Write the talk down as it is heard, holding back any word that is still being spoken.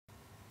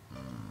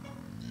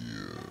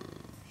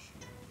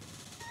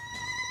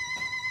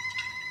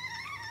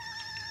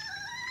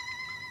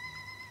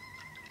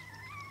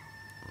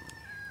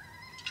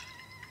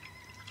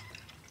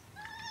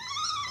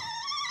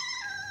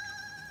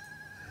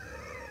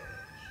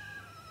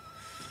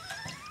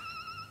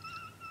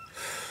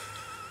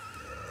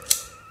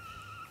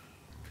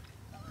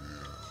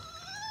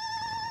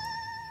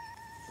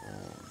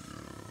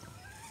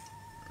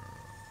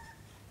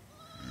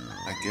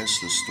guess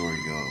the story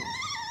goes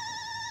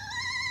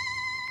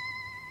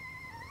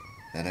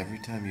that every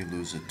time you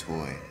lose a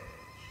toy,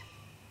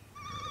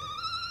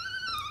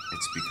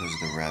 it's because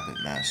the rabbit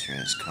master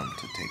has come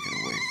to take it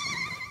away from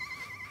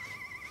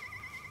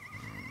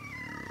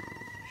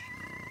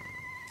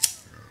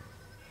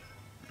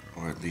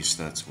you. Or at least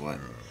that's what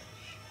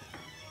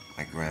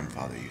my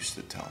grandfather used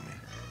to tell me.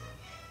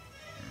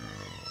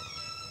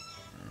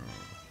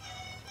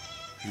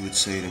 He would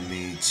say to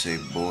me, he'd say,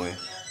 "Boy,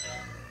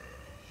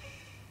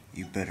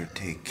 you better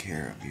take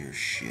care of your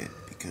shit,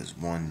 because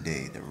one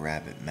day the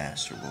rabbit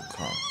master will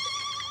come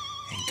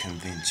and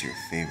convince your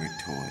favorite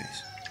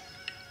toys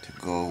to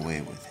go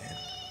away with him."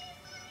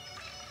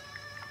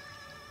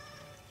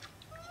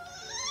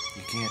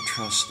 You can't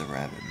trust the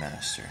rabbit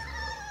master.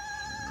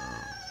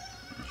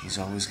 He's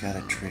always got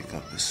a trick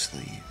up his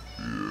sleeve.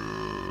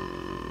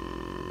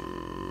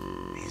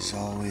 He's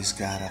always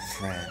got a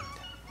friend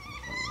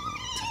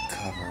to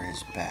cover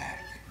his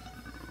back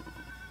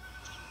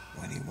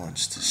when he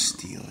wants to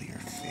steal your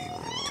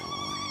favorite toy.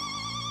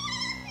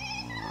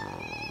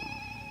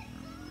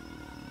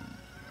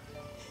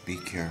 Be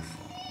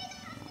careful.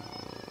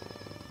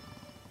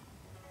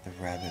 The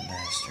rabbit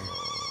master,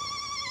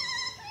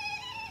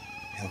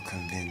 he'll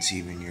convince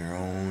even your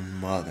own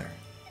mother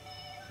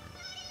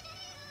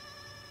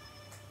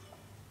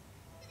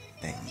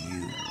that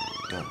you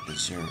don't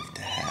deserve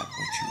to have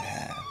what you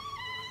have.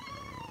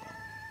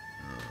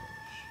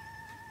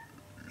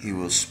 He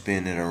will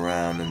spin it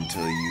around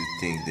until you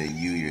think that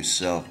you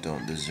yourself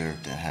don't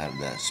deserve to have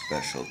that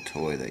special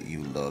toy that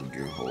you loved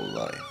your whole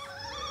life.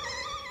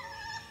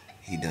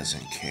 He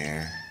doesn't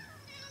care.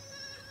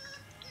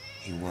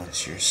 He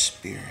wants your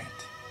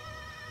spirit.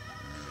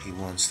 He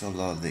wants the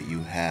love that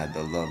you had,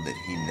 the love that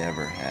he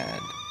never had.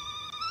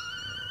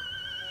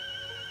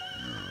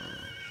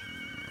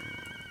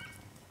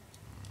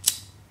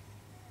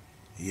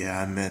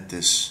 Yeah, I met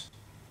this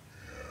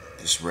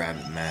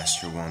rabbit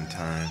master one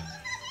time.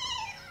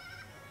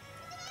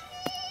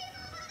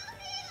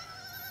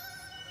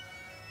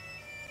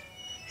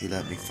 He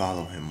let me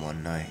follow him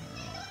one night.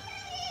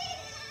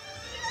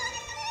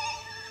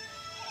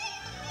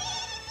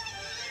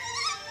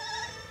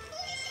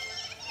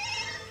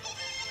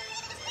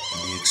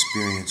 And the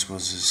experience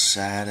was as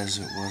sad as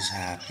it was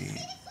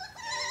happy.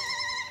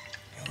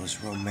 It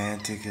was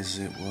romantic as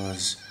it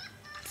was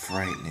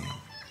frightening.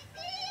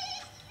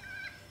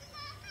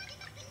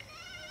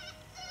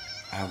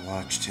 I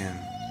watched him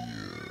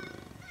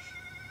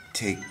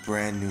take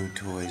brand new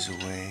toys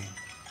away,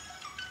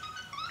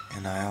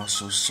 and I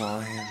also saw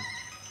him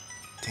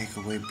take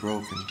away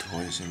broken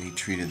toys, and he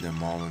treated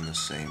them all in the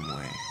same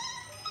way.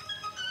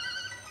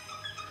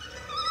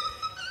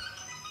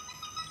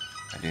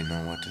 I didn't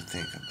know what to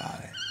think about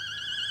it.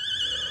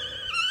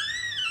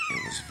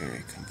 It was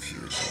very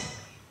confusing.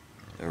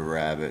 The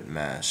rabbit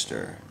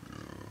master,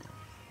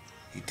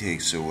 he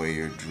takes away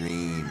your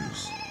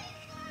dreams.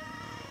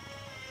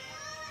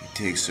 He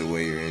takes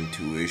away your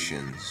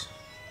intuitions.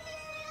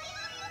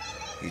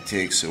 He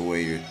takes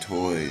away your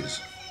toys.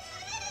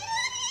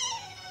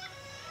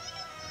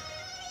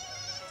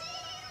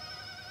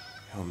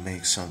 He'll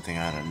make something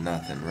out of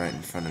nothing right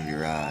in front of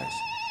your eyes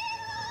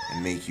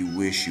and make you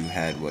wish you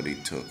had what he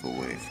took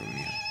away from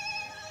you.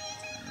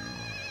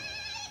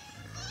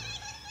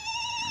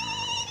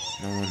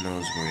 No one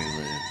knows where he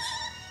lives.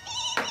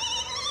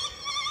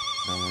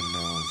 No one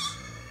knows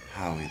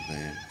how he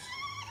lives.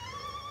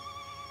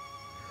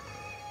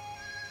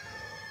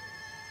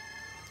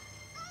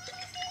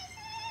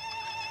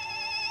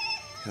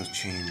 He'll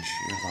change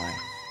your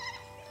life.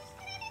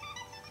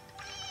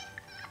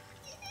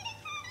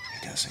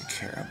 He doesn't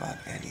care about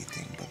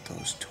anything but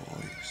those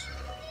toys.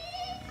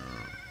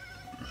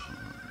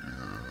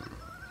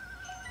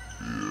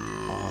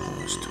 All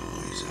those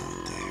toys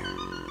out there.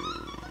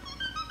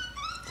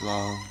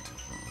 Loved,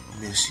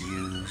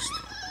 misused.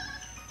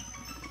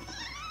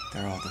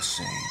 They're all the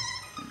same.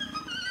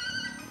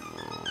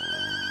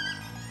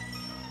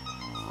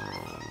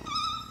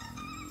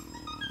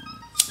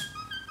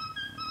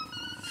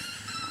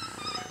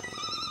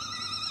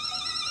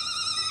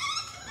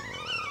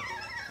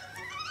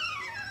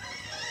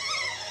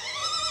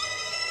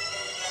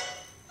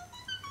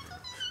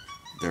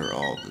 They're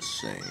all the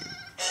same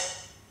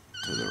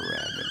to the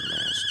rabbit.